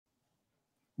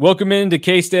Welcome into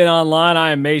K-State Online. I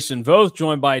am Mason Voth,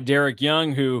 joined by Derek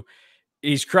Young, who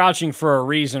he's crouching for a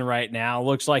reason right now.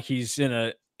 Looks like he's in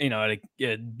at a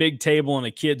big table in a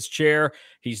kid's chair.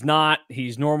 He's not.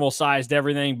 He's normal sized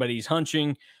everything, but he's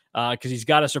hunching because he's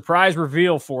got a surprise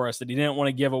reveal for us that he didn't want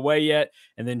to give away yet.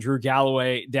 And then Drew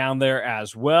Galloway down there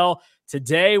as well.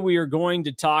 Today, we are going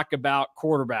to talk about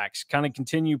quarterbacks, kind of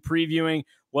continue previewing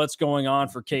what's going on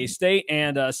for K-State.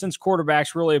 And since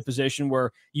quarterback's really a position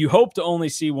where you hope to only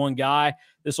see one guy,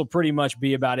 this will pretty much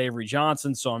be about Avery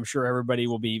Johnson. So I'm sure everybody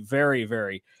will be very,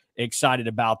 very excited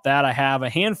about that. I have a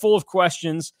handful of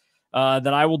questions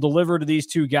that I will deliver to these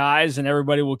two guys, and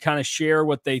everybody will kind of share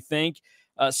what they think.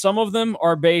 Some of them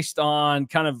are based on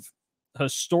kind of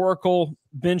historical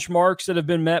benchmarks that have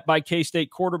been met by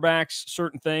K-State quarterbacks,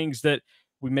 certain things that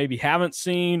we maybe haven't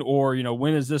seen, or,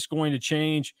 when is this going to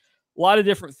change? A lot of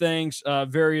different things,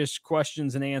 various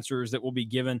questions and answers that will be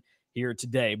given here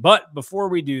today. But before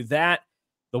we do that,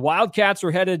 the Wildcats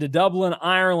are headed to Dublin,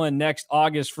 Ireland next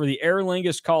August for the Aer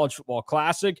Lingus College Football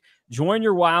Classic. Join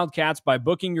your Wildcats by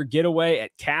booking your getaway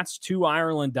at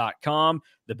cats2ireland.com.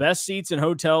 The best seats and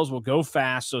hotels will go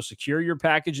fast, so secure your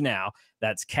package now.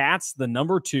 That's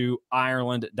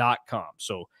cats2ireland.com.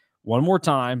 So one more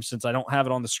time, since I don't have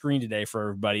it on the screen today for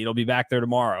everybody, it'll be back there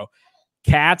tomorrow.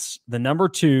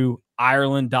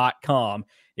 cats2ireland.com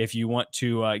if you want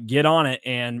to get on it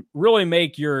and really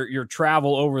make your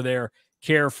travel over there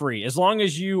carefree. As long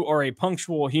as you are a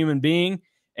punctual human being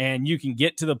and you can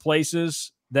get to the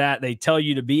places that they tell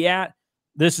you to be at,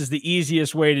 this is the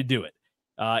easiest way to do it.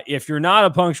 If you're not a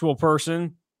punctual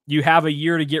person, you have a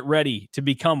year to get ready to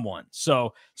become one.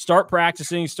 So start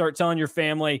practicing, start telling your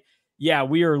family, yeah,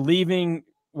 we're leaving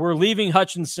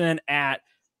Hutchinson at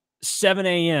 7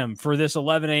 a.m. for this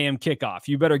 11 a.m. kickoff.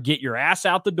 You better get your ass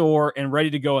out the door and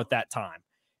ready to go at that time.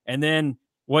 And then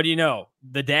what do you know?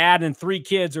 The dad and 3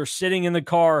 kids are sitting in the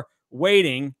car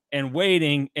waiting and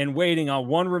waiting and waiting on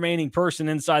one remaining person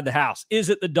inside the house. Is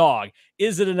it the dog?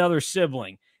 Is it another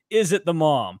sibling? Is it the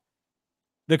mom?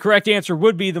 The correct answer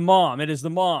would be the mom. It is the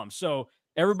mom. So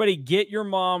everybody get your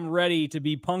mom ready to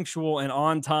be punctual and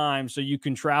on time so you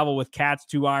can travel with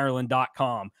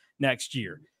cats2ireland.com next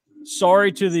year.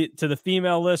 Sorry to the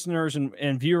female listeners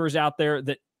and viewers out there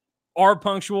that are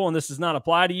punctual, and this does not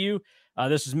apply to you.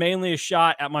 This is mainly a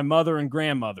shot at my mother and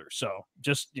grandmother. So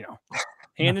just,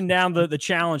 handing down the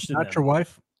challenge to them. Not your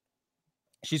wife?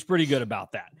 She's pretty good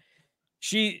about that.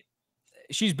 She's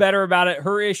better about it.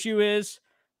 Her issue is,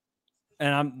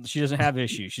 and she doesn't have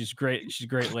issues. She's great. She's a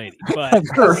great lady. But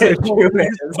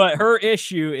her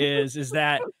issue is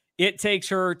that it takes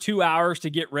her 2 hours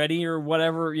to get ready or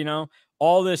whatever,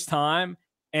 all this time.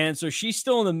 And so she's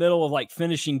still in the middle of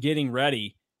finishing getting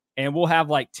ready, and we'll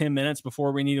have 10 minutes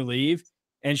before we need to leave.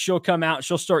 And she'll come out and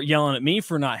she'll start yelling at me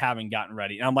for not having gotten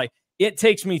ready. And I'm like, it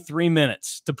takes me 3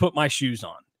 minutes to put my shoes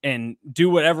on and do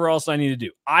whatever else I need to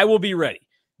do. I will be ready.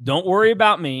 Don't worry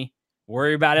about me.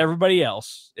 Worry about everybody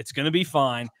else. It's going to be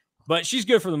fine. But she's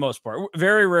good for the most part.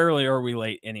 Very rarely are we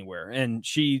late anywhere. And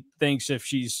she thinks if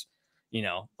she's,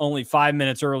 only 5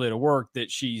 minutes early to work, that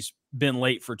she's been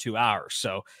late for 2 hours.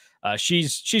 So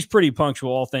she's pretty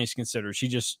punctual, all things considered. She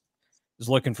just is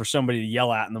looking for somebody to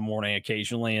yell at in the morning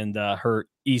occasionally, and her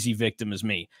easy victim is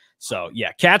me. So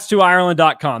yeah,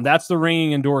 cats2ireland.com. That's the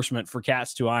ringing endorsement for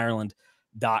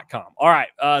cats2ireland.com. All right,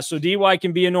 so DY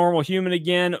can be a normal human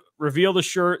again. Reveal the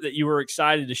shirt that you were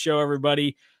excited to show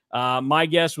everybody. My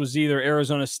guess was either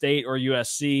Arizona State or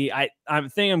USC. I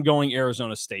think I'm going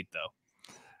Arizona State, though.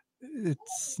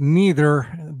 It's neither.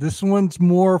 This one's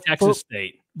more Texas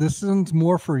State. This one's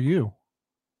more for you.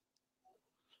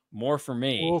 More for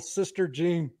me. Little Sister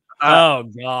Jean. Oh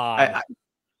God!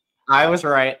 I was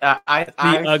right. The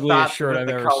ugliest shirt I've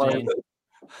ever seen.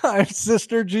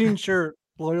 Sister Jean shirt,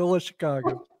 Loyola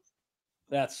Chicago.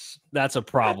 That's a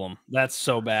problem. That's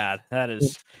so bad. That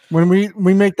is. When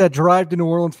we make that drive to New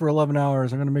Orleans for 11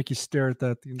 hours, I'm gonna make you stare at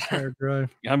that the entire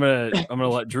drive. I'm gonna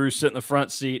let Drew sit in the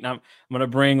front seat, and I'm gonna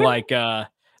bring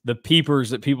the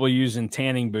peepers that people use in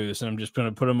tanning booths, and I'm just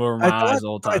gonna put them over my eyes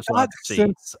all the time. I thought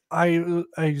since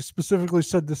I specifically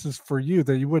said this is for you,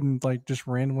 that you wouldn't just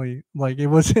randomly it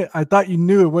wasn't. I thought you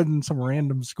knew it wasn't some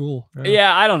random school.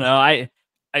 Yeah, I don't know.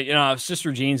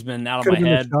 Sister Jean's been out of my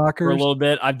head for a little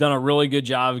bit. I've done a really good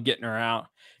job of getting her out.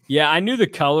 Yeah, I knew the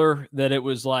color that it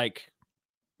was it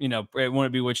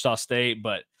wouldn't be Wichita State,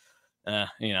 but the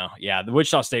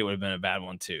Wichita State would have been a bad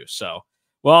one too. So,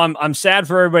 well, I'm sad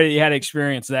for everybody that had to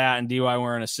experience that, and DY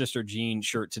wearing a Sister Jean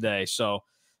shirt today. So,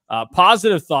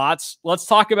 positive thoughts. Let's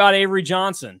talk about Avery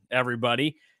Johnson,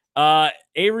 everybody.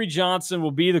 Avery Johnson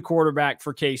will be the quarterback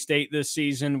for K-State this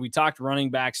season. We talked running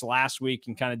backs last week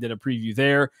and kind of did a preview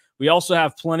there. We also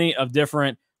have plenty of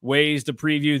different ways to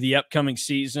preview the upcoming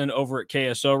season over at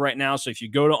KSO right now. So if you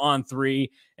go to On3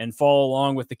 and follow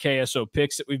along with the KSO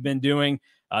picks that we've been doing,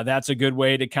 that's a good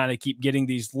way to kind of keep getting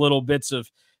these little bits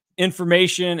of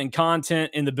information and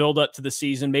content in the build up to the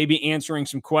season, maybe answering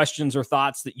some questions or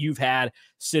thoughts that you've had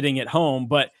sitting at home.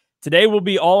 But today will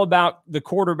be all about the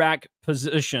quarterback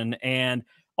position. And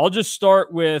I'll just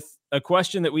start with a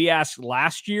question that we asked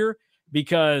last year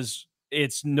because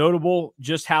it's notable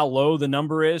just how low the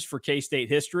number is for K-State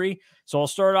history. So I'll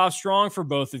start off strong for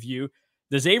both of you.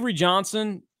 Does Avery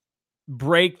Johnson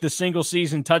break the single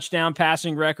season touchdown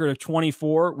passing record of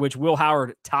 24, which Will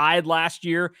Howard tied last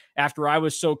year after I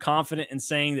was so confident in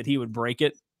saying that he would break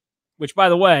it? Which, by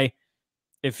the way,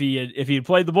 if he had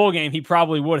played the bowl game, he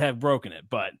probably would have broken it.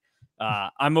 But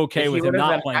I'm okay with him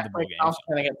not playing the bowl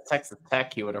game. Against Texas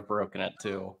Tech, he would have broken it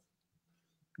too.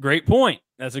 Great point.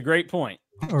 That's a great point.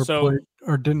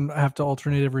 Or didn't have to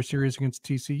alternate every series against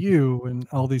TCU and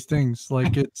all these things.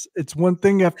 Like it's one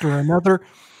thing after another.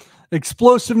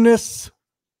 Explosiveness,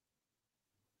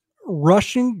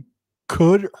 rushing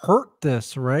could hurt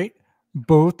this, right?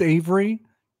 Both Avery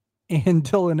and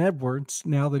Dylan Edwards,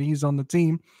 now that he's on the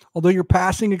team. Although your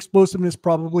passing explosiveness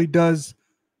probably does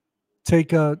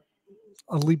take a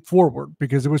leap forward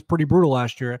because it was pretty brutal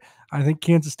last year. I think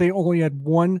Kansas State only had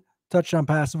one touchdown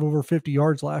pass of over 50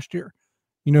 yards last year.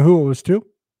 You know who it was to?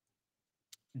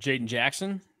 Jaden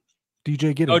Jackson?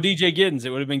 DJ Giddens. Oh, DJ Giddens. It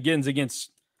would have been Giddens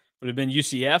would have been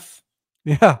UCF.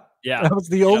 Yeah. Yeah. That was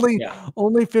the only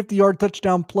 50-yard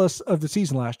touchdown plus of the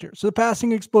season last year. So the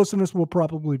passing explosiveness will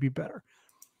probably be better.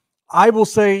 I will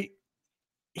say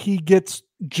he gets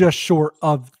just short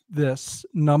of this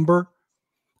number.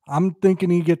 I'm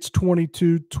thinking he gets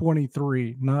 22,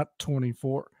 23, not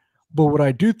 24. But what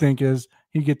I do think is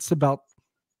he gets about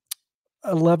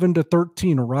 11 to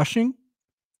 13 rushing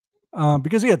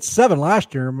because he had 7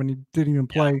 last year when he didn't even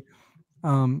play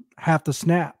half the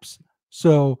snaps.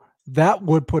 So that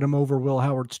would put him over Will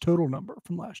Howard's total number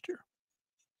from last year.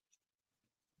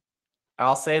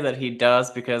 I'll say that he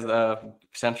does because of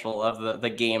potential of the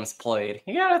games played.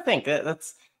 You got to think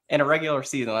that's in a regular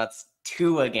season, that's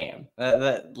 2 a game.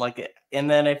 And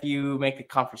then if you make the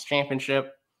conference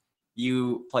championship,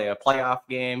 you play a playoff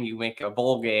game, you make a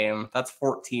bowl game, that's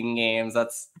 14 games.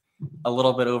 That's a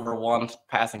little bit over 1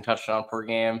 passing touchdown per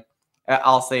game.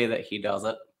 I'll say that he does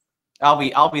it. I'll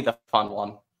be the fun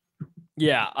one.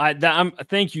 Yeah,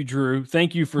 thank you, Drew.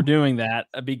 Thank you for doing that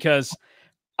because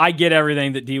I get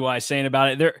everything that DY is saying about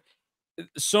it. There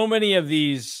so many of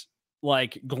these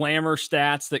like glamour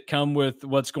stats that come with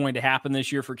what's going to happen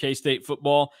this year for K-State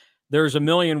football. There's a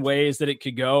million ways that it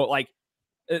could go. Like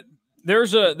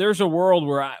there's a world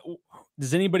where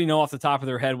does anybody know off the top of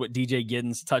their head what DJ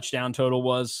Giddens' touchdown total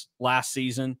was last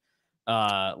season?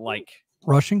 Like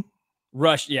rushing?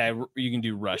 Yeah, you can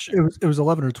do rushing. It was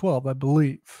 11 or 12, I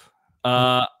believe.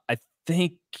 I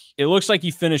think it looks like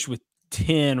he finished with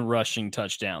 10 rushing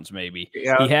touchdowns, maybe.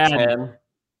 Yeah,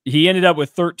 he ended up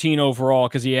with 13 overall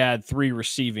because he had 3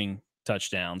 receiving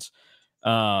touchdowns.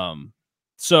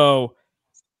 So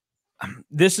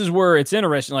this is where it's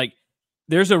interesting. Like,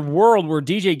 there's a world where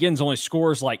DJ Giddens only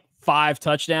scores like 5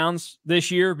 touchdowns this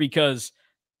year because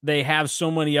they have so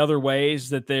many other ways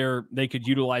that they could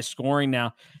utilize scoring.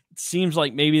 Now, it seems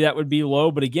like maybe that would be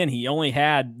low, but again, he only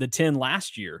had the 10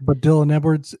 last year. But Dylan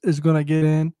Edwards is going to get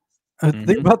in.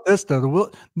 Think about this, though.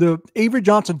 The Avery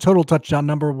Johnson total touchdown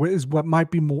number is what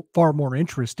might be far more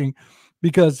interesting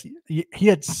because he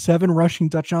had 7 rushing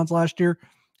touchdowns last year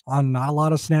on not a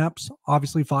lot of snaps.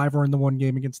 Obviously, 5 were in the one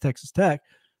game against Texas Tech.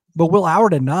 But Will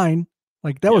Howard at 9.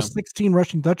 Like, that was 16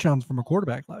 rushing touchdowns from a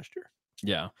quarterback last year.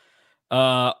 Yeah.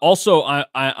 Also,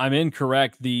 I'm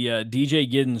incorrect. The DJ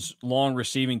Giddens' long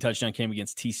receiving touchdown came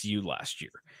against TCU last year.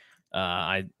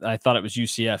 I thought it was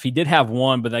UCF. He did have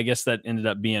 1, but I guess that ended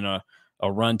up being a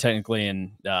run technically,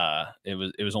 and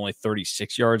it was only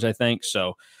 36 yards, I think.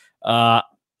 So I'm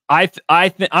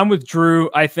with Drew.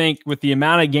 I think with the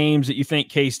amount of games that you think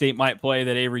K-State might play,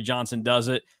 that Avery Johnson does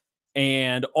it,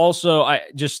 and also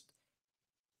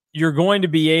you're going to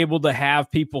be able to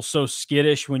have people so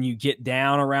skittish when you get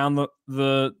down around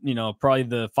the probably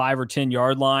the 5 or 10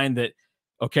 yard line that,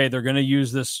 okay, they're going to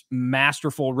use this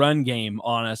masterful run game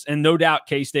on us. And no doubt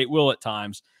K-State will at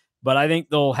times, but I think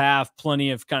they'll have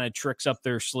plenty of kind of tricks up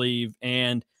their sleeve.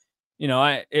 And,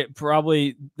 it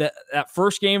probably that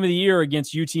first game of the year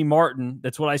against UT Martin,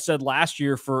 that's what I said last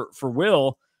year for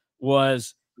Will,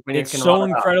 was it's so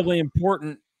incredibly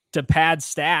important to pad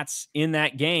stats in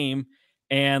that game.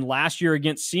 And last year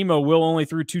against SEMO, Will only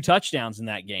threw 2 touchdowns in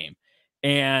that game.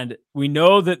 And we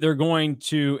know that they're going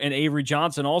to, and Avery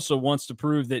Johnson also wants to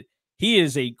prove that he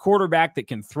is a quarterback that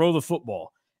can throw the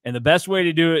football. And the best way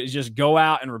to do it is just go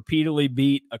out and repeatedly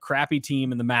beat a crappy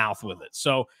team in the mouth with it.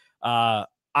 So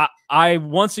I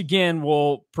once again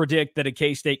will predict that a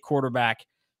K-State quarterback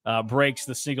breaks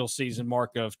the single season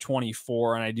mark of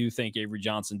 24. And I do think Avery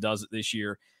Johnson does it this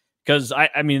year. Because,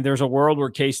 I mean, there's a world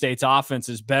where K-State's offense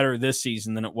is better this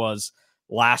season than it was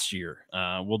last year.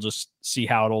 We'll just see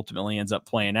how it ultimately ends up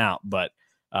playing out. But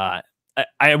I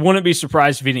wouldn't be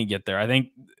surprised if he didn't get there. I think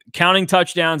counting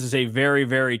touchdowns is a very,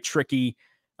 very tricky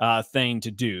thing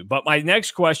to do. But my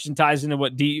next question ties into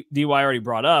what DY already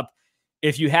brought up.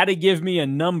 If you had to give me a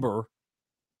number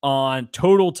on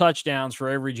total touchdowns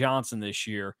for Avery Johnson this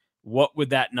year, what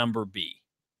would that number be?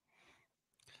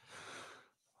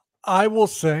 I will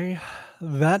say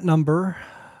that number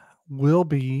will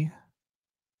be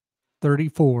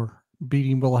 34,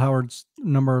 beating Will Howard's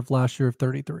number of last year of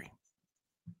 33.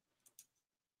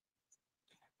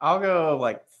 I'll go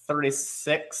like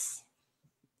 36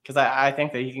 because I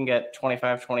think that you can get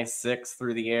 25, 26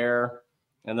 through the air,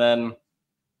 and then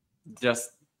just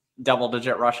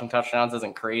double-digit rushing touchdowns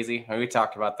isn't crazy. I mean, we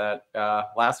talked about that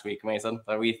last week, Mason,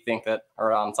 that we think that,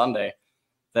 or on Sunday,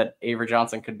 that Avery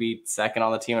Johnson could be second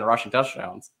on the team in rushing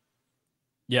touchdowns.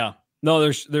 Yeah.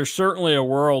 No, there's certainly a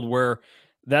world where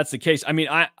that's the case. I mean,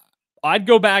 I'd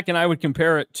go back and I would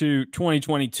compare it to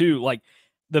 2022. Like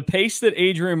the pace that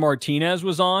Adrian Martinez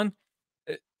was on,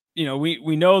 you know,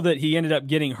 we know that he ended up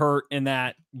getting hurt in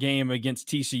that game against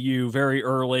TCU very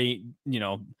early. You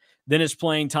know, then his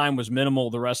playing time was minimal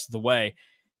the rest of the way.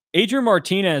 Adrian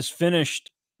Martinez finished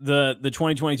the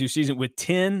 2022 season with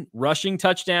 10 rushing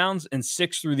touchdowns and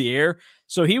 6 through the air.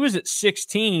 So he was at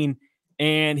 16,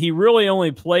 and he really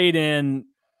only played in,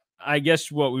 I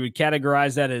guess what we would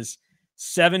categorize that as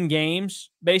 7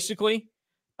 games, basically.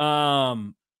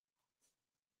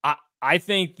 I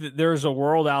think that there's a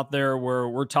world out there where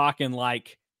we're talking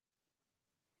like,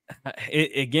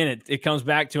 it comes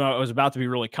back to, I was about to be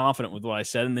really confident with what I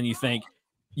said. And then you think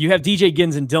you have DJ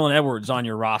Giddens and Dylan Edwards on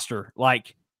your roster.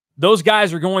 Like those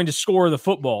guys are going to score the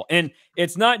football. And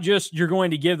it's not just you're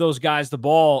going to give those guys the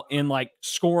ball in like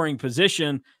scoring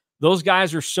position. Those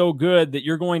guys are so good that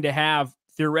you're going to have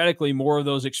theoretically more of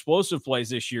those explosive plays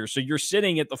this year. So you're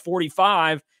sitting at the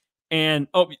 45 and,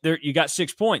 there you got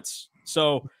 6 points.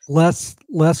 So less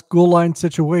goal line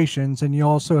situations. And you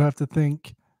also have to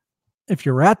think, if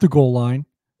you're at the goal line,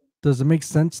 does it make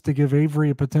sense to give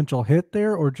Avery a potential hit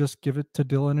there or just give it to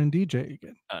Dylan and DJ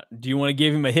again? Do you want to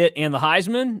give him a hit and the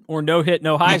Heisman, or no hit,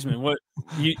 no Heisman? What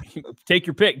you take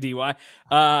your pick, DY.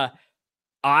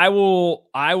 I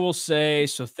will say,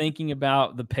 so thinking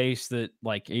about the pace that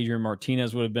like Adrian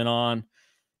Martinez would have been on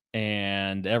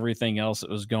and everything else that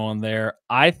was going there,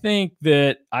 I think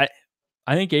that I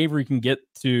think Avery can get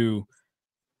to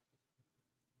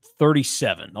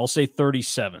 37. I'll say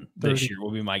 37 this year will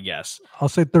be my guess. I'll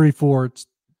say 34. It's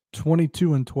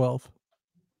 22-12.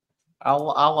 I'll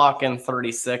lock in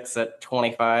 36 at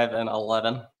 25 and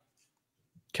 11.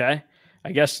 Okay.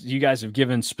 I guess you guys have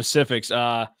given specifics.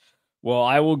 Well,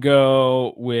 I will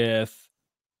go with,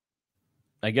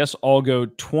 I guess I'll go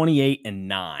 28 and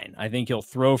 9. I think he'll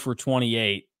throw for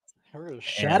 28.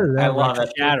 Shatter that. I love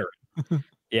it. Shatter it.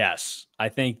 Yes. I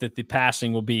think that the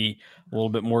passing will be a little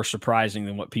bit more surprising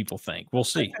than what people think. We'll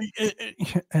see.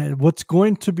 And what's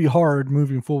going to be hard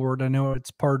moving forward, I know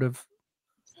it's part of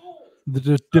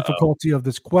the difficulty of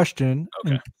this question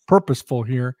and purposeful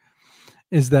here,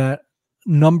 is that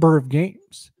number of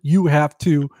games. You have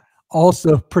to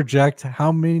also project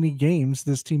how many games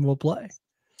this team will play.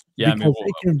 Yeah, because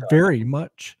it can vary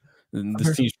much.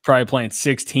 This team's probably playing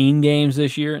 16 games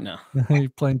this year. No, he's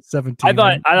playing 17. I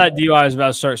thought DY was about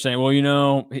to start saying, well, you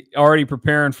know, already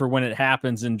preparing for when it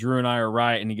happens, and Drew and I are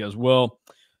right. And he goes, well,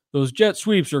 those jet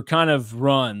sweeps are kind of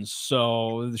runs.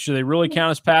 So should they really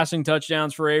count as passing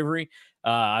touchdowns for Avery?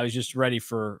 I was just ready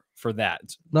for that.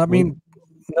 I mean,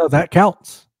 no, that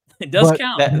counts. It does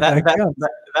count.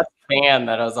 That fan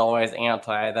that was always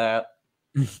anti that.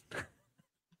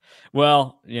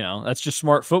 Well, you know, that's just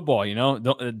smart football. You know,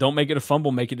 don't make it a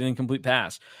fumble, make it an incomplete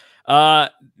pass.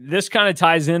 This kind of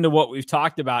ties into what we've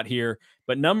talked about here.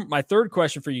 But my third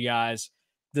question for you guys: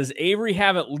 does Avery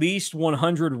have at least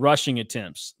 100 rushing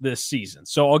attempts this season?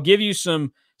 So I'll give you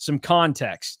some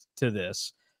context to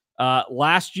this.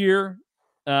 Last year,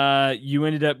 you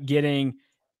ended up getting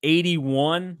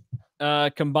 81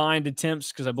 combined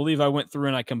attempts, because I believe I went through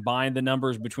and I combined the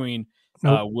numbers between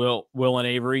Nope. Will and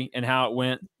Avery and how it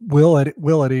went? Will at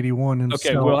 81. And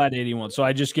Okay, so Will had 81. So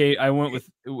I went with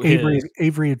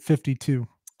Avery had 52.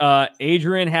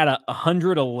 Adrian had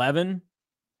 111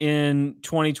 in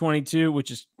 2022,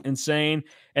 which is insane.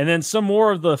 And then some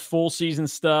more of the full season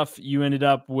stuff. You ended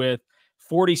up with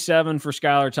 47 for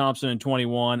Skylar Thompson in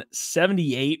 21,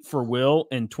 78 for Will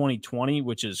in 2020,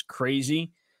 which is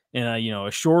crazy. In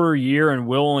a shorter year, and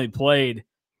Will only played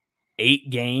 8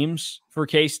 games for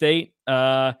K-State.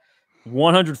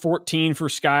 114 for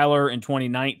Skylar in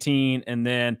 2019, and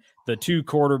then the 2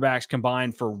 quarterbacks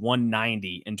combined for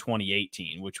 190 in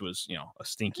 2018, which was, a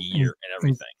stinky year and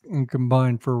everything. And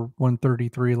combined for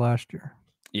 133 last year.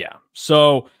 Yeah.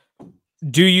 So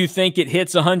do you think it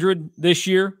hits 100 this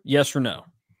year? Yes or no?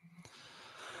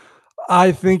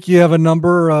 I think you have a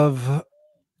number of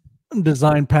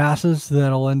design passes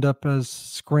that'll end up as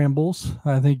scrambles.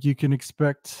 I think you can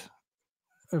expect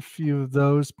a few of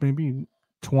those, maybe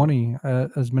 20,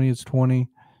 as many as 20.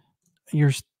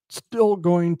 You're still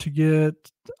going to get,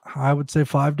 I would say,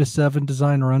 5 to 7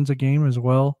 design runs a game as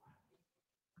well.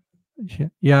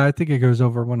 Yeah, I think it goes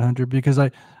over 100 because I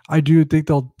do think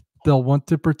they'll want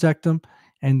to protect them.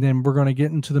 And then we're going to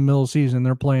get into the middle of the season.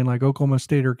 They're playing like Oklahoma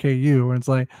State or KU. And it's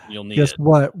like, guess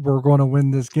what? We're going to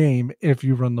win this game if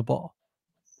you run the ball.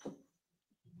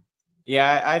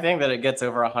 Yeah, I think that it gets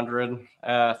over 100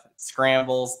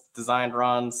 scrambles, designed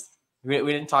runs. We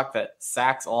didn't talk that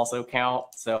sacks also count.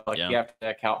 So you have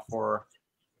to account for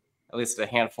at least a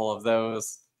handful of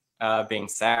those being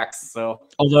sacks. So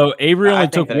although Avery only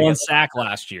took 1 sack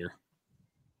last year.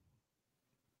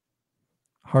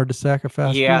 Hard to sack a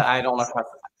fast. Yeah, I don't know.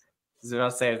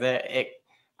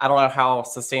 I don't know how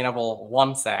sustainable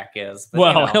 1 sack is. But,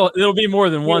 well, it'll be more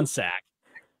than 1 sack.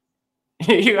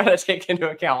 You got to take into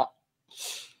account.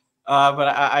 But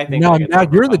I think now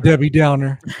you're the Debbie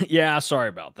Downer. Yeah, sorry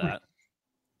about that.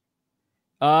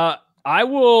 I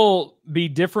will be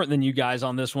different than you guys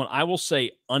on this one. I will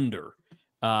say under.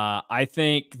 I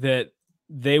think that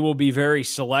they will be very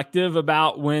selective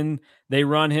about when they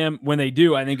run him. When they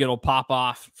do, I think it'll pop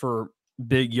off for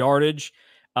big yardage.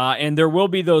 And there will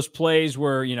be those plays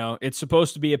where, it's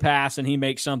supposed to be a pass and he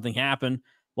makes something happen,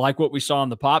 like what we saw in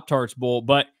the Pop-Tarts Bowl.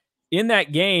 But in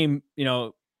that game,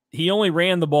 he only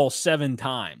ran the ball 7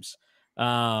 times.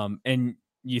 And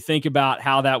you think about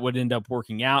how that would end up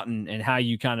working out and how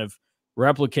you kind of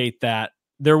replicate that.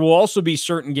 There will also be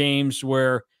certain games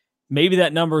where maybe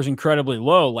that number is incredibly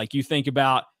low. Like you think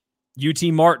about UT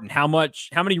Martin, how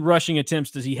many rushing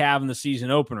attempts does he have in the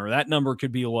season opener? That number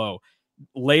could be low.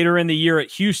 Later in the year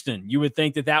at Houston, you would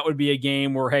think that would be a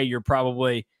game where, hey, you're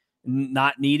probably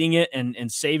not needing it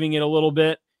and saving it a little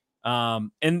bit.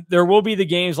 And there will be the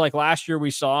games like last year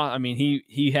we saw. I mean,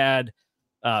 he had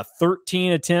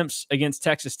 13 attempts against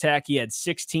Texas Tech. He had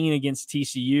 16 against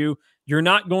TCU. You're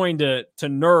not going to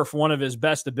nerf one of his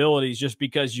best abilities just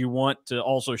because you want to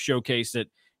also showcase that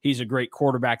he's a great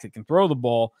quarterback that can throw the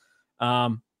ball.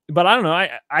 But I don't know.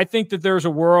 I think that there's a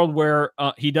world where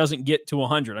he doesn't get to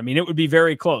 100. I mean, it would be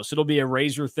very close. It'll be a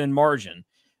razor-thin margin.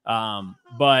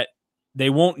 But they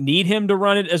won't need him to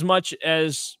run it as much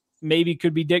as maybe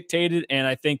could be dictated, and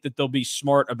I think that they'll be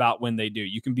smart about when they do.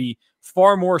 You can be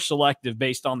far more selective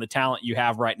based on the talent you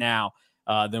have right now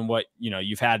than what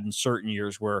you've had in certain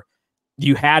years where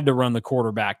you had to run the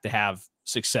quarterback to have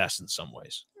success in some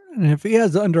ways. And if he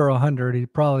has under 100, he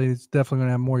probably is definitely going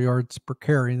to have more yards per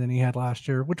carry than he had last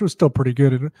year, which was still pretty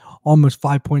good at almost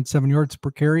 5.7 yards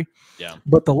per carry. Yeah.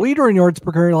 But the leader in yards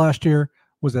per carry last year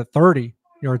was at 30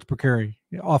 yards per carry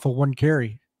off of 1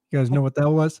 carry. You guys know what that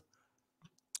was?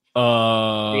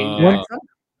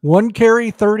 One carry,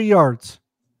 30 yards.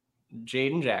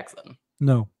 Jaden Jackson.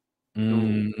 No.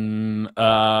 Who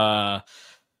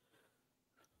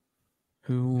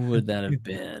would that have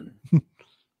been?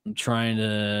 I'm trying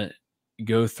to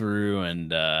go through and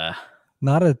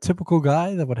not a typical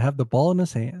guy that would have the ball in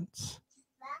his hands.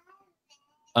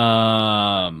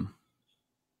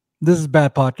 This is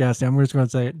bad podcasting. I'm just going to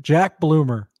say it. Jack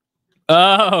Bloomer.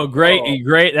 Oh, great.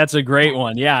 Great. That's a great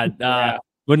one. Yeah. Yeah.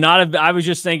 Would not have. I was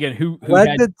just thinking who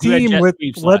led the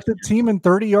team in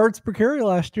 30 yards per carry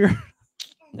last year.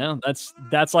 No,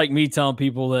 that's like me telling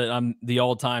people that I'm the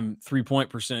all-time 3-point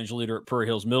percentage leader at Prairie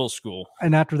Hills Middle School.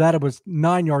 And after that, it was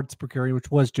 9 yards per carry, which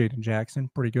was Jaden Jackson.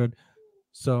 Pretty good.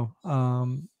 So,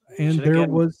 and there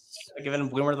was giving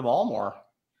Bloomer the ball more.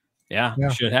 Yeah.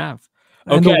 Should have.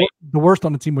 And okay. The worst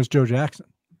on the team was Joe Jackson.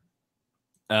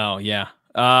 Oh yeah.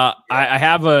 I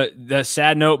have the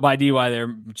sad note by DY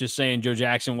there, just saying Joe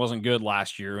Jackson wasn't good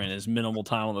last year and his minimal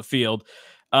time on the field.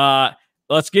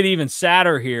 Let's get even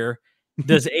sadder here.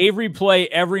 Does Avery play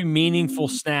every meaningful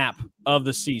snap of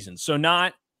the season. So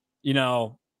not,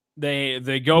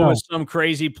 they go with some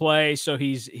crazy play, so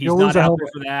he's not out there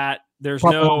for that. There's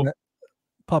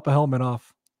pop a helmet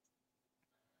off.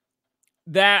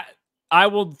 That I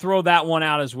will throw that one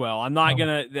out as well. I'm not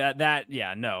gonna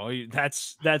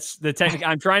that's the technique.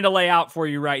 I'm trying to lay out for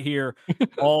you right here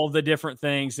all the different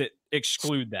things that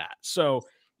exclude that. So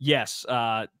yes,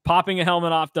 popping a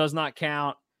helmet off does not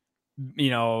count.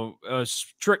 A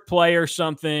trick play or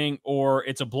something, or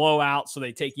it's a blowout, so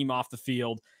they take him off the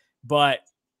field. But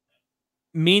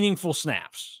meaningful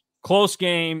snaps, close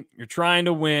game, you're trying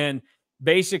to win.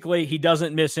 Basically, he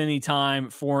doesn't miss any time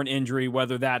for an injury,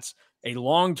 whether that's a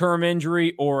long-term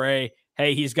injury or hey,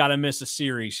 he's got to miss a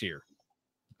series here.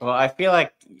 Well, I feel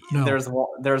like there's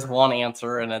one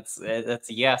answer, and it's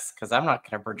yes, because I'm not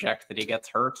going to project that he gets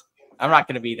hurt. I'm not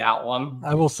going to be that one.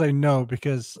 I will say no,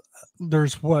 because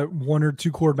there's one or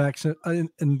two quarterbacks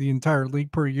in the entire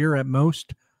league per year at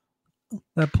most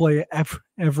that play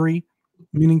every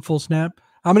meaningful snap.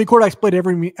 How many starting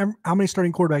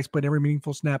quarterbacks played every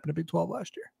meaningful snap in the Big 12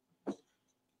 last year?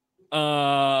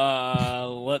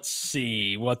 Let's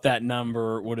see what that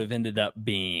number would have ended up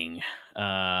being.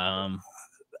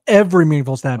 Every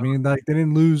meaningful snap, meaning like they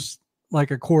didn't lose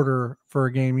like a quarter for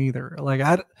a game either. Like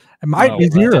it might be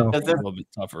zero. A little bit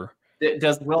tougher.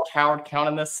 Does Will Howard count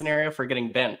in this scenario for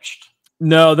getting benched?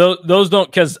 No, those don't,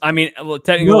 because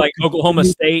technically, like Oklahoma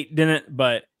State didn't,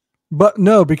 but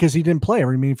no, because he didn't play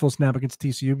every meaningful snap against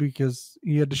TCU because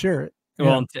he had to share it.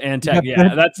 Well, and Tech,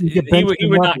 he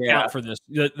would not count for this.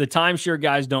 The timeshare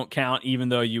guys don't count, even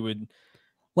though you would.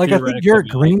 Like I think Garrett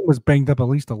Green was banged up at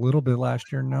least a little bit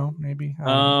last year. No, maybe.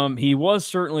 He was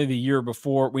certainly the year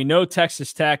before. We know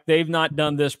Texas Tech, they've not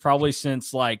done this probably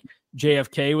since like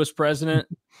JFK was president.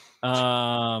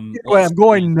 I'm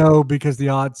going no, because the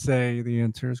odds say the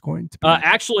answer is going to be.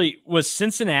 Actually, was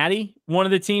Cincinnati one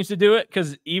of the teams to do it?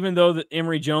 Because even though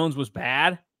Emory Jones was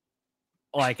bad,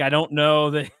 like I don't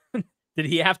know that did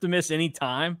he have to miss any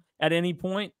time at any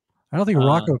point? I don't think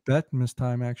Rocco Beck missed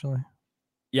time actually.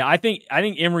 Yeah, I think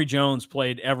Emory Jones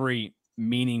played every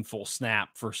meaningful snap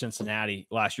for Cincinnati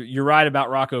last year. You're right about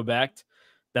Rocco Beck.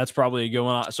 That's probably a good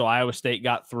one. So Iowa State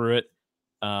got through it.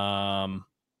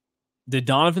 Did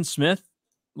Donovan Smith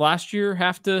last year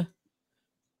have to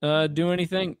do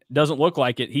anything? Doesn't look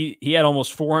like it. He had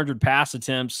almost 400 pass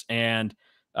attempts, and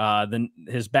then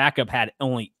his backup had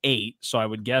only 8. So I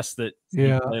would guess that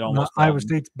he played almost Iowa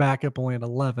State's backup only had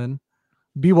 11.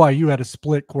 BYU had to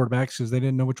split quarterbacks because they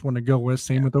didn't know which one to go with.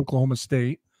 Same with Oklahoma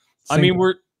State.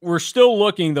 We're still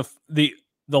looking. The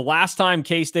last time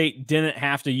K-State didn't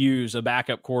have to use a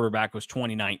backup quarterback was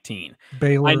 2019.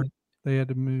 Baylor. They had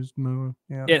to move.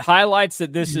 Yeah. It highlights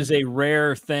that this is a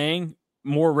rare thing,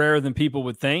 more rare than people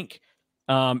would think.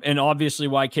 And obviously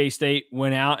why K-State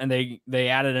went out and they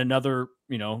added another,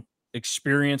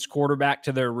 experienced quarterback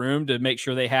to their room to make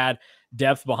sure they had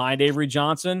depth behind Avery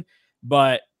Johnson.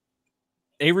 But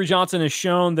Avery Johnson has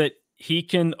shown that he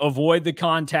can avoid the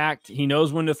contact. He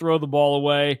knows when to throw the ball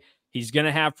away. He's going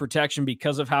to have protection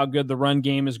because of how good the run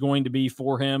game is going to be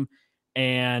for him.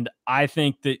 And I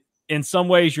think that in some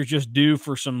ways you're just due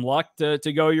for some luck to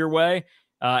go your way.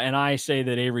 And I say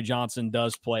that Avery Johnson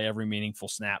does play every meaningful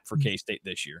snap for K-State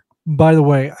this year. By the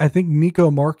way, I think Nico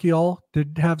Marchiol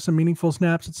did have some meaningful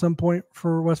snaps at some point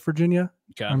for West Virginia.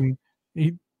 Okay. I mean,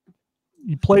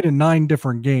 he played in 9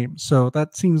 different games, so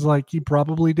that seems like he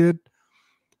probably did.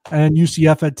 And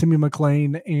UCF had Timmy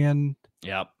McClain and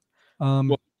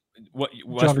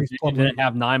West Virginia didn't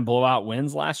have 9 blowout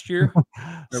wins last year.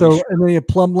 And then he had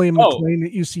Plumlee and McClain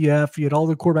at UCF. He had all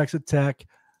the quarterbacks at Tech.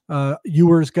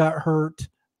 Ewers got hurt.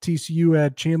 TCU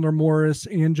had Chandler Morris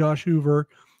and Josh Hoover.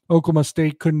 Oklahoma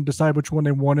State couldn't decide which one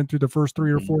they wanted through the first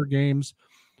 3 or 4 games.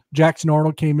 Jackson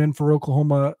Arnold came in for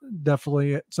Oklahoma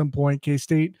definitely at some point.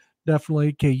 K-State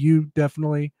definitely. KU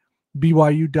definitely.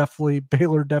 BYU definitely.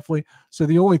 Baylor definitely. So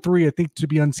the only 3 I think to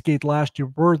be unscathed last year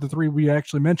were the 3 we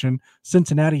actually mentioned: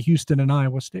 Cincinnati, Houston, and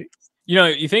Iowa State.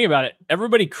 You think about it,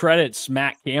 everybody credits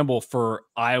Matt Campbell for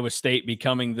Iowa State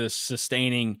becoming this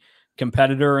sustaining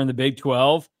competitor in the Big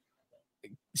 12.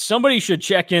 Somebody should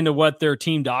check into what their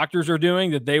team doctors are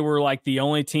doing, that they were like the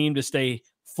only team to stay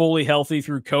fully healthy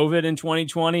through COVID in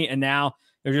 2020. And now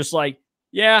they're just like,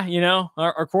 yeah,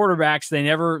 our quarterbacks, they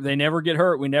never get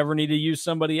hurt. We never need to use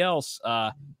somebody else.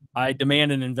 I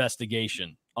demand an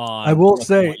investigation on. I will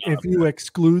say, if you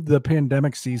exclude the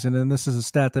pandemic season, and this is a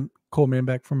stat that Cole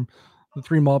Manbeck from the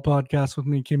 3 Mall podcast with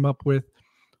me came up with,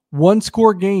 1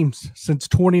 score games since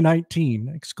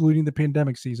 2019, excluding the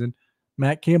pandemic season,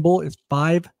 Matt Campbell is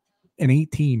 5-18.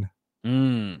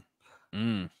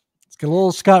 It's Get a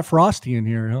little Scott Frosty in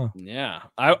here, huh? Yeah.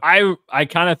 I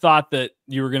kind of thought that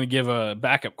you were going to give a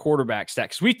backup quarterback stat,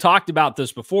 because we talked about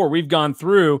this before. We've gone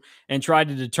through and tried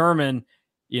to determine,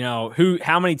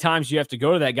 how many times you have to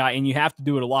go to that guy, and you have to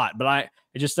do it a lot. But I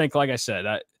just think, like I said,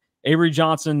 Avery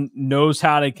Johnson knows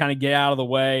how to kind of get out of the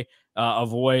way,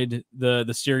 avoid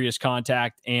the serious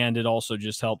contact, and it also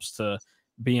just helps to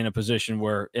be in a position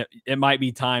where it might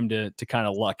be time to kind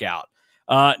of luck out.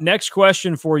 Next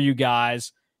question for you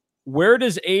guys. Where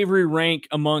does Avery rank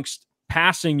amongst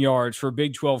passing yards for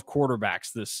Big 12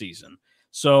 quarterbacks this season?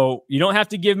 So you don't have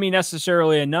to give me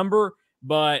necessarily a number,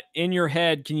 but in your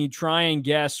head, can you try and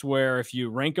guess where, if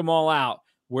you rank them all out,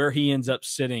 where he ends up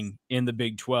sitting in the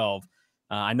Big 12?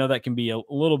 I know that can be a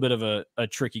little bit of a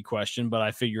tricky question, but I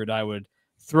figured I would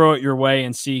throw it your way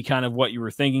and see kind of what you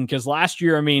were thinking. Because last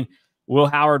year, Will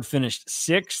Howard finished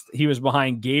 6th. He was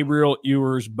behind Gabriel,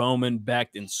 Ewers, Bowman, Becht,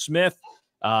 and Smith.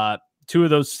 2 of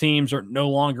those teams are no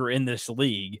longer in this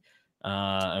league,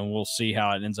 and we'll see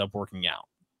how it ends up working out.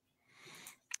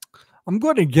 I'm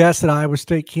going to guess that Iowa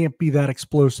State can't be that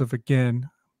explosive again,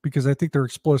 because I think their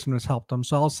explosiveness helped them.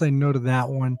 So I'll say no to that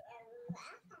one.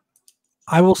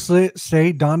 I will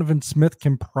say Donovan Smith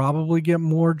can probably get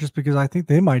more, just because I think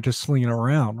they might just sling it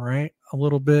around, right? A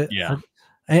little bit. Yeah.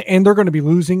 And they're going to be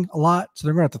losing a lot, so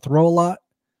they're going to have to throw a lot.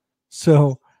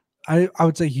 So I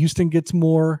would say Houston gets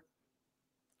more.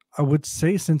 I would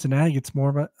say Cincinnati gets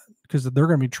more, but because they're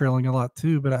going to be trailing a lot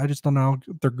too. But I just don't know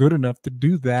if they're good enough to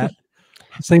do that.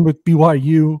 Same with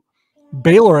BYU.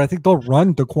 Baylor, I think they'll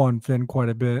run DeQuan Finn quite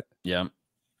a bit. Yeah.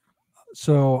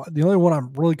 So the only one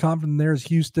I'm really confident there is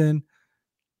Houston.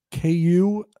 KU,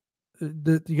 you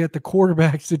got the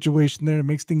quarterback situation there. It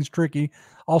makes things tricky.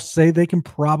 I'll say they can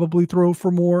probably throw for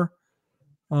more.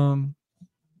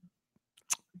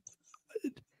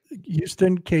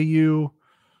 Houston, KU,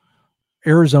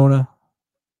 Arizona.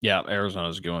 Yeah,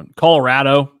 Arizona's going.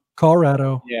 Colorado.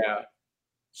 Yeah.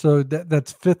 So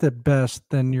that's 5th at best.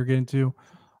 Then you're getting to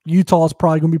Utah's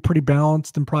probably going to be pretty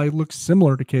balanced and probably looks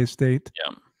similar to K-State.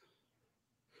 Yeah.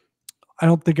 I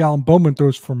don't think Alan Bowman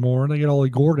throws for more. They get Ollie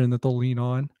Gordon that they'll lean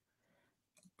on.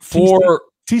 TCU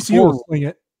will swing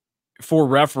it. For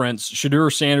reference,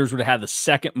 Shadur Sanders would have had the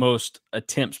 2nd most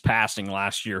attempts passing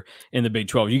last year in the Big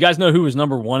 12. You guys know who was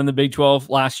number 1 in the Big 12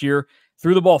 last year?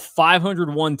 Threw the ball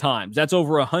 501 times. That's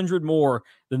over 100 more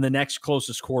than the next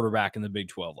closest quarterback in the Big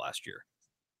 12 last year.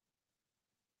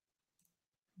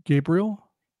 Gabriel?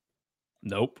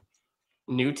 Nope.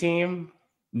 New team?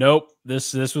 Nope.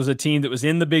 This was a team that was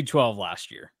in the Big 12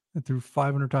 last year. It threw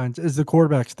 500 times. Is the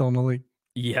quarterback still in the league?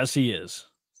 Yes, he is.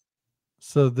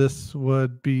 So this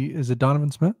would be, is it Donovan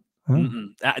Smith?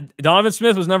 Huh? Donovan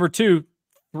Smith was number 2,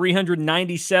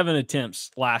 397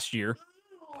 attempts last year.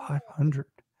 500.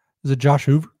 Is it Josh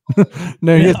Hoover?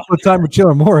 No, he has to put time with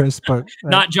Chandler Morris, but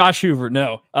not Josh Hoover,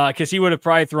 no, because he would have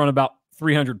probably thrown about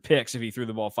 300 picks if he threw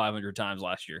the ball 500 times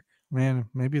last year. Man,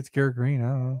 maybe it's Garrett Green. I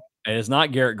don't know. It is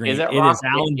not Garrett Green. Is it Alan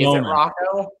Bowman. Is it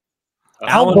Rocco?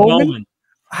 Alan Bowman.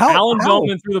 How?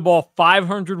 Bowman threw the ball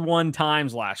 501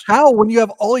 times last year. How, when you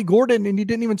have Ollie Gordon and he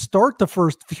didn't even start the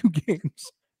first few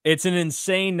games? It's an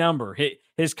insane number.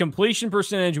 His completion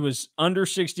percentage was under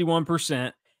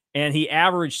 61%, and he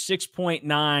averaged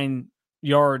 6.9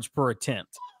 yards per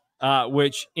attempt,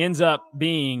 which ends up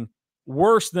being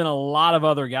worse than a lot of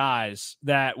other guys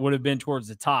that would have been towards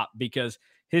the top, because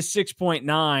his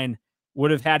 6.9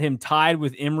 would have had him tied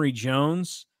with Emory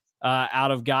Jones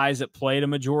out of guys that played a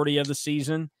majority of the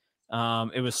season.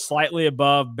 It was slightly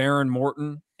above Baron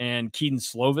Morton and Keaton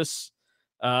Slovis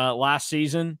last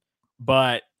season,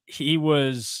 but he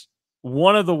was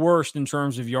one of the worst in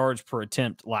terms of yards per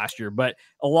attempt last year. But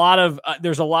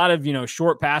there's a lot of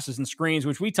short passes and screens,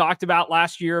 which we talked about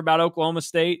last year about Oklahoma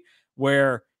State,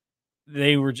 where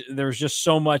there was just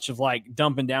so much of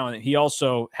dumping down. He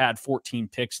also had 14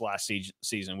 picks last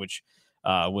season, which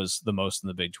was the most in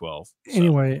the Big 12. So.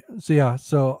 Anyway,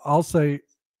 so I'll say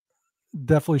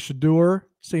definitely Shadur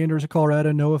Sanders of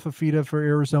Colorado, Noah Fafita for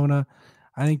Arizona.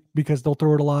 I think because they'll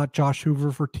throw it a lot. Josh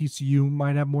Hoover for TCU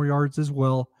might have more yards as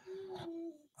well.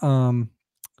 And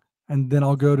then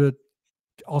I'll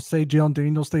say Jalen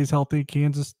Daniels stays healthy.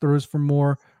 Kansas throws for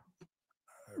more.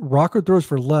 Rocco throws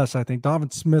for less, I think.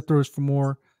 Donovan Smith throws for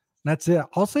more. That's it.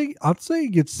 I'll say he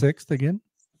gets 6th again.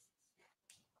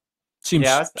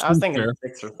 I was thinking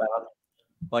 6 or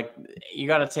 7. You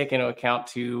got to take into account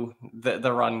too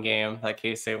the run game that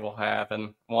K-State will have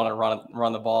and want to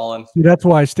run the ball. And that's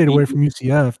why I stayed away from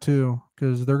UCF too,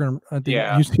 because they're gonna. I think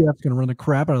UCF's gonna run the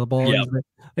crap out of the ball. Yep.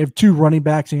 They have 2 running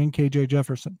backs and KJ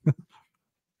Jefferson.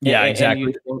 Yeah,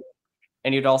 exactly.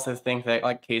 And you'd also think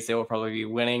that K-State will probably be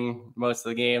winning most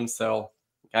of the games, so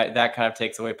that kind of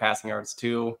takes away passing yards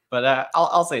too. But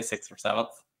I'll say 6th or 7th.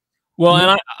 Well,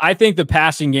 and I think the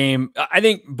passing game, I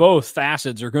think both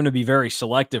facets are going to be very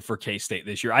selective for K-State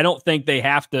this year. I don't think they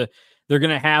have to, they're going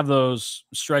to have those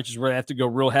stretches where they have to go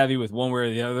real heavy with one way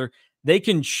or the other. They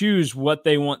can choose what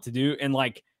they want to do. And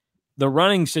like the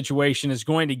running situation is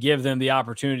going to give them the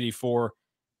opportunity for,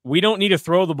 we don't need to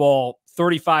throw the ball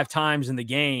 35 times in the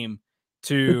game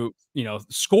to,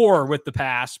 score with the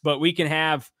pass, but we can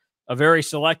have a very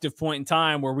selective point in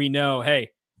time where we know, hey,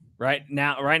 right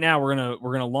now we're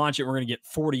gonna launch it. We're gonna get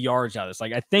 40 yards out of this.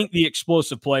 Like I think the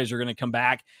explosive plays are gonna come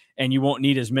back, and you won't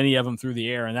need as many of them through the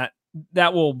air, and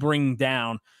that will bring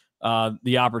down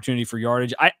the opportunity for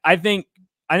yardage. I think.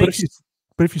 But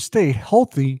if you stay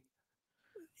healthy,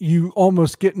 you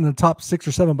almost get in the top 6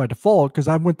 or 7 by default. Because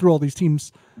I went through all these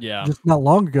teams, just not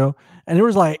long ago, and there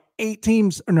was like 8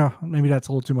 teams. Or no, maybe that's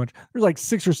a little too much. There's like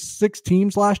 6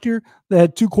 teams last year that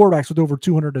had 2 quarterbacks with over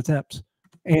 200 attempts.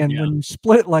 And when you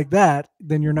split like that,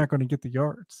 then you're not going to get the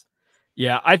yards.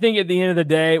 Yeah, I think at the end of the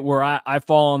day, where I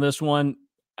fall on this one,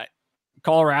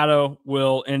 Colorado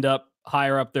will end up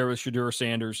higher up there with Shedeur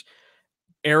Sanders.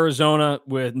 Arizona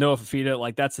with Noah Fafita,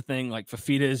 like that's the thing. Like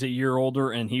Fafita is a year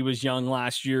older, and he was young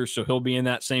last year, so he'll be in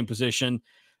that same position.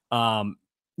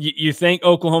 You think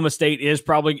Oklahoma State is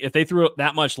probably, if they threw it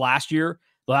that much last year,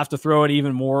 they'll have to throw it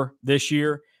even more this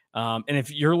year. And if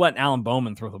you're letting Alan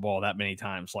Bowman throw the ball that many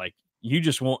times, like, you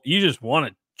just want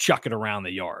to chuck it around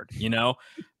the yard,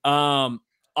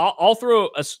 I'll throw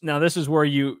now this is where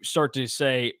you start to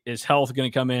say, is health going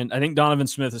to come in? I think Donovan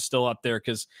Smith is still up there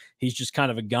because he's just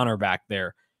kind of a gunner back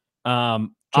there. I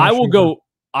will go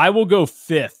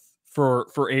 5th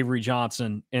for Avery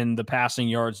Johnson in the passing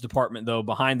yards department, though,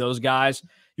 behind those guys.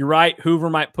 You're right. Hoover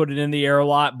might put it in the air a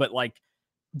lot, but like,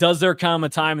 does there come a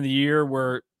time of the year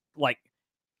where like,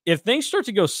 if things start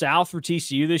to go south for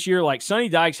TCU this year, like Sonny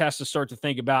Dykes has to start to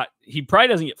think about, he probably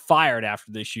doesn't get fired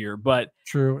after this year, but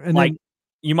true. And like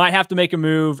you might have to make a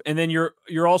move. And then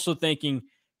you're also thinking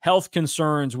health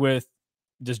concerns with,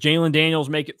 does Jalen Daniels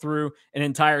make it through an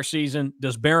entire season?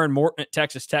 Does Baron Morton at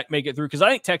Texas Tech make it through? Because I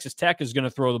think Texas Tech is going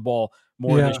to throw the ball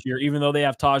more this year, even though they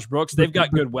have Taj Brooks. They've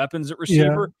got good weapons at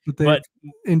receiver, but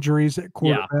injuries at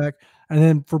quarterback. And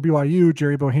then for BYU,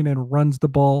 Jerry Bohannon runs the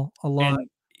ball a lot.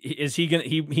 Is he going to,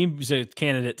 he's a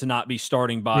candidate to not be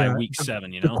starting by week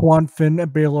 7, Daquan Finn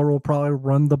at Baylor will probably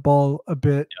run the ball a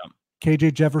bit. Yeah.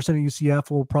 KJ Jefferson at UCF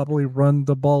will probably run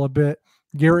the ball a bit.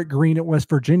 Garrett Green at West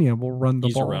Virginia will run the ball.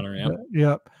 He's a runner,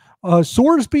 Yep.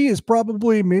 Sorsby is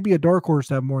probably maybe a dark horse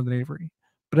to have more than Avery,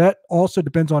 but that also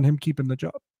depends on him keeping the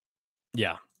job.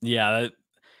 Yeah.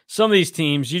 Some of these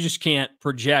teams, you just can't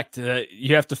project.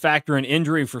 You have to factor in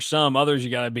injury for some. Others,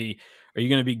 you got to be, are you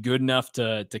going to be good enough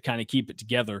to kind of keep it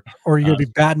together? Or are you going to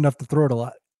be bad enough to throw it a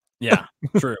lot? Yeah,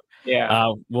 true.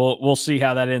 Yeah. We'll see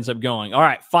how that ends up going. All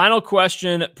right. Final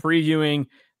question, previewing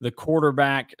the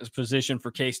quarterback position for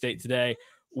K-State today.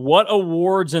 What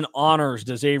awards and honors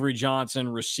does Avery Johnson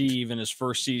receive in his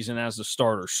first season as a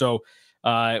starter? So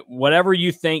whatever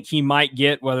you think he might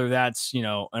get, whether that's, an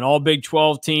all Big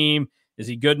 12 team, is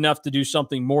he good enough to do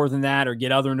something more than that or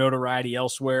get other notoriety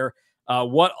elsewhere?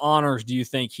 What honors do you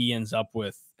think he ends up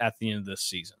with at the end of this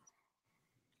season?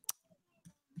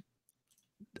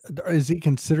 Is he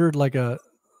considered like a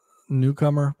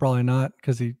newcomer? Probably not,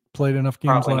 because he played enough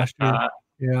games last year.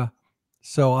 Yeah.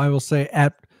 So I will say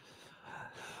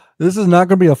this is not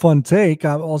going to be a fun take.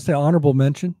 I'll say honorable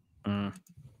mention.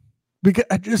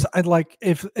 Because I'd like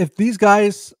if these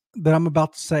guys that I'm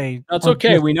about to say. That's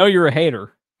okay. We know you're a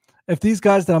hater. If these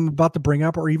guys that I'm about to bring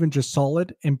up are even just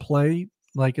solid and play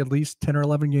like at least 10 or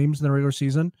 11 games in the regular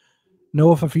season,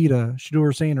 Noah Fafita,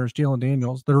 Shedeur Sanders, Jalen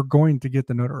Daniels, they're going to get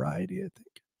the notoriety, I think.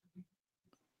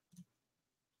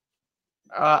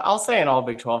 I'll say an all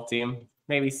Big 12 team,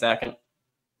 maybe second.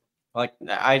 Like,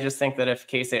 I just think that if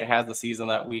K-State has the season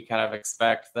that we kind of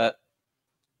expect, that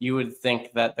you would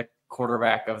think that the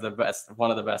quarterback of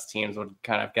one of the best teams would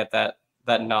kind of get that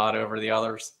nod over the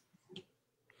others.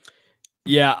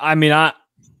 Yeah, I mean, I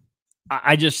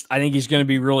think he's going to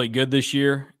be really good this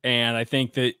year, and I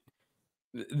think the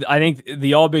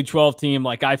all Big 12 team,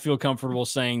 like, I feel comfortable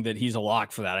saying that he's a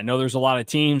lock for that. I know there's a lot of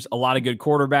teams, a lot of good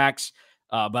quarterbacks,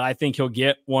 but I think he'll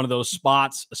get one of those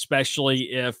spots,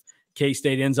 especially if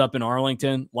K-State ends up in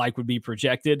Arlington, like would be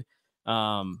projected.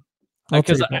 I mean,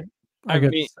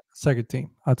 second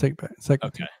team. I'll take back second.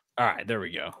 Okay. Team. All right. There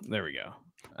we go.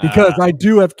 Because I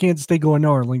do have Kansas State going to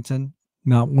Arlington,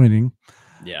 not winning.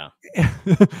 Yeah.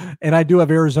 And I do have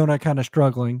Arizona kind of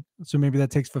struggling. So maybe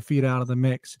that takes Fafita out of the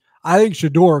mix. I think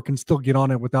Shedeur can still get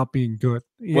on it without being good.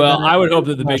 Well, I would hope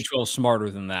that the Big 12 is smarter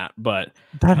than that, but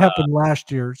that happened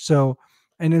last year. So,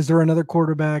 And is there another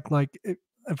quarterback like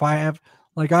if I have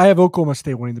Oklahoma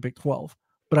State winning the Big 12,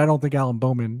 but I don't think Alan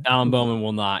Bowman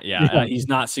will not. Yeah. He's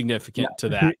not significant to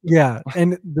that. Yeah.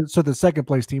 And so the second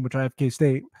place team, which I have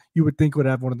K-State, you would think would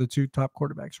have one of the two top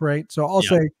quarterbacks, right? So I'll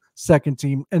say second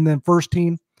team. And then first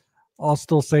team, I'll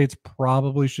still say it's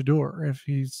probably Shedeur if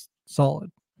he's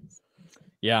solid.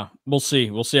 Yeah, we'll see.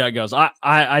 We'll see how it goes.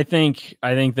 I think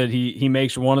that he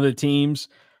makes one of the teams.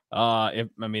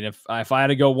 If I had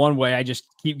to go one way, I just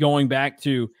keep going back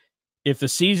to if the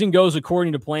season goes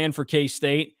according to plan for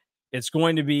K-State, it's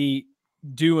going to be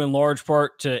due in large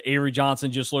part to Avery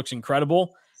Johnson just looks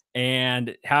incredible.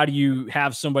 And how do you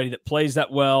have somebody that plays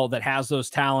that well, that has those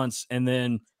talents, and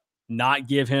then not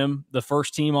give him the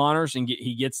first team honors and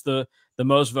he gets the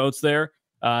most votes there?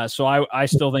 So I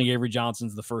still think Avery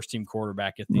Johnson's the first team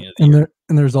quarterback at the end of the year.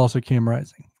 And there's also Cam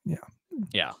Rising. Yeah.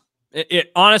 Yeah.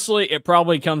 It honestly, it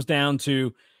probably comes down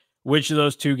to which of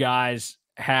those two guys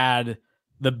had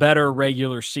the better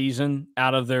regular season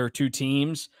out of their two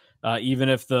teams, even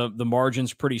if the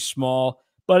margin's pretty small.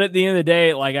 But at the end of the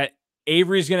day,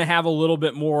 Avery's going to have a little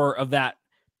bit more of that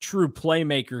true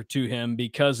playmaker to him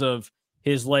because of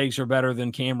his legs are better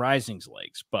than Cam Rising's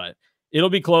legs. But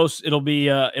it'll be close. It'll be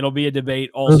a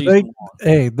debate all season long.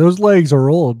 Hey, those legs are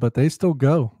old, but they still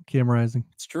go. Cam Rising.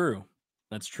 It's true.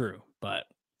 That's true. But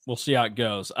we'll see how it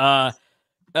goes.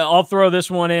 I'll throw this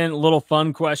one in. A little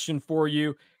fun question for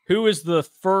you. Who is the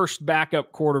first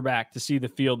backup quarterback to see the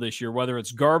field this year? Whether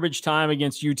it's garbage time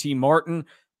against UT Martin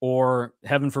or,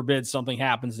 heaven forbid, something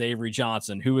happens to Avery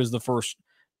Johnson. Who is the first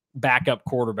backup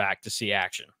quarterback to see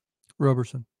action?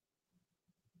 Roberson.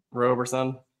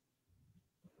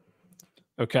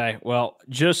 Okay, well,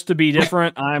 just to be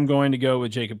different, I'm going to go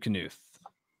with Jacob Knuth.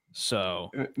 So,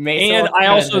 and I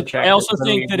also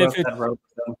think that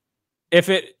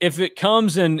if it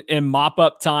comes in mop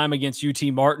up time against UT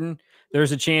Martin,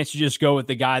 there's a chance you just go with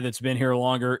the guy that's been here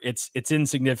longer. It's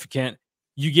insignificant.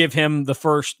 You give him the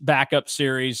first backup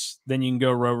series, then you can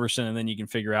go Roberson, and then you can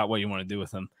figure out what you want to do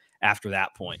with him after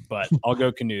that point. But I'll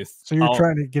go Knuth. So you're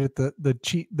trying to get it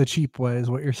the cheap way is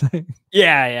what you're saying.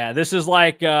 Yeah. This is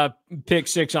like pick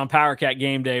six on Power Cat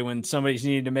game day when somebody's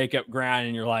needed to make up ground,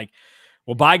 and you're like,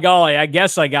 well, by golly, I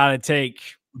guess I got to take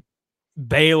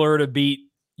Baylor to beat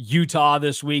Utah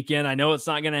this weekend. I know it's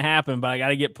not going to happen, but I got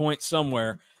to get points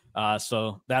somewhere.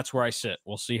 So that's where I sit.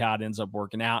 We'll see how it ends up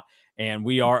working out. And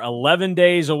we are 11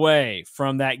 days away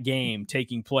from that game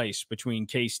taking place between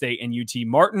K-State and UT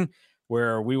Martin,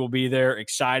 where we will be there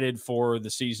excited for the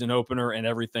season opener and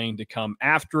everything to come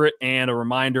after it. And a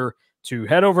reminder to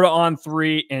head over to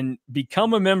On3 and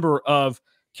become a member of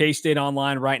K-State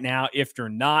Online right now if you're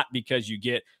not, because you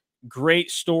get great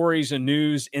stories and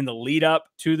news in the lead up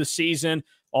to the season.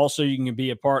 Also, you can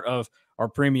be a part of our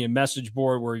premium message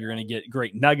board where you're going to get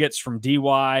great nuggets from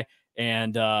DY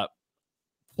and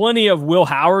plenty of Will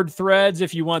Howard threads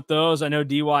if you want those. I know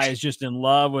DY is just in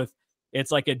love with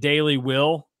it's like a daily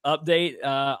Will update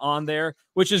on there,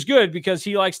 which is good because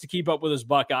he likes to keep up with his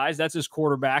Buckeyes. That's his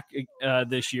quarterback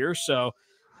this year. So,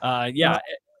 yeah.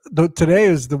 Today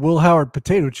is the Will Howard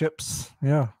potato chips.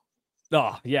 Yeah.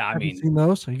 Oh, yeah. I mean, seen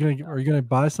those? Are you gonna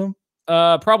buy some?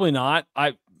 Probably not.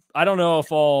 I don't know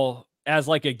if I'll, as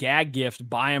like a gag gift,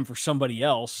 buy them for somebody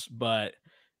else, but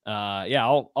yeah,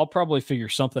 I'll probably figure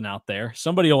something out there.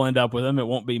 Somebody will end up with them. It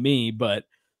won't be me, but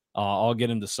I'll get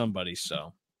them to somebody.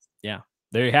 So, yeah,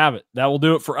 there you have it. That will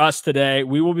do it for us today.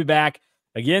 We will be back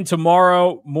again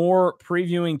tomorrow, more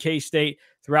previewing K-State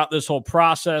throughout this whole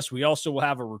process. We also will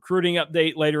have a recruiting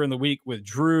update later in the week with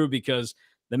Drew because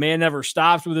the man never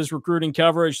stops with his recruiting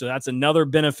coverage. So that's another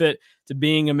benefit to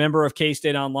being a member of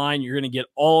K-State Online. You're going to get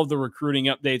all of the recruiting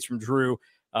updates from Drew,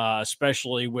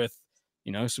 especially with,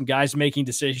 some guys making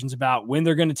decisions about when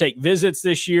they're going to take visits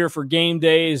this year for game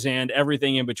days and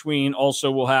everything in between. Also,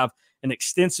 we'll have an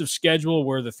extensive schedule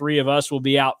where the three of us will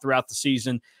be out throughout the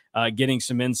season, getting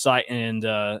some insight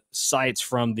and sights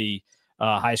from the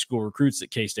high school recruits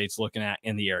that K-State's looking at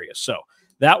in the area. So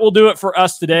that will do it for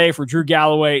us today. For Drew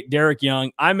Galloway, Derek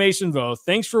Young, I'm Mason Voth.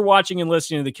 Thanks for watching and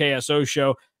listening to the KSO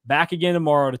Show. Back again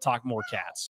tomorrow to talk more Cats.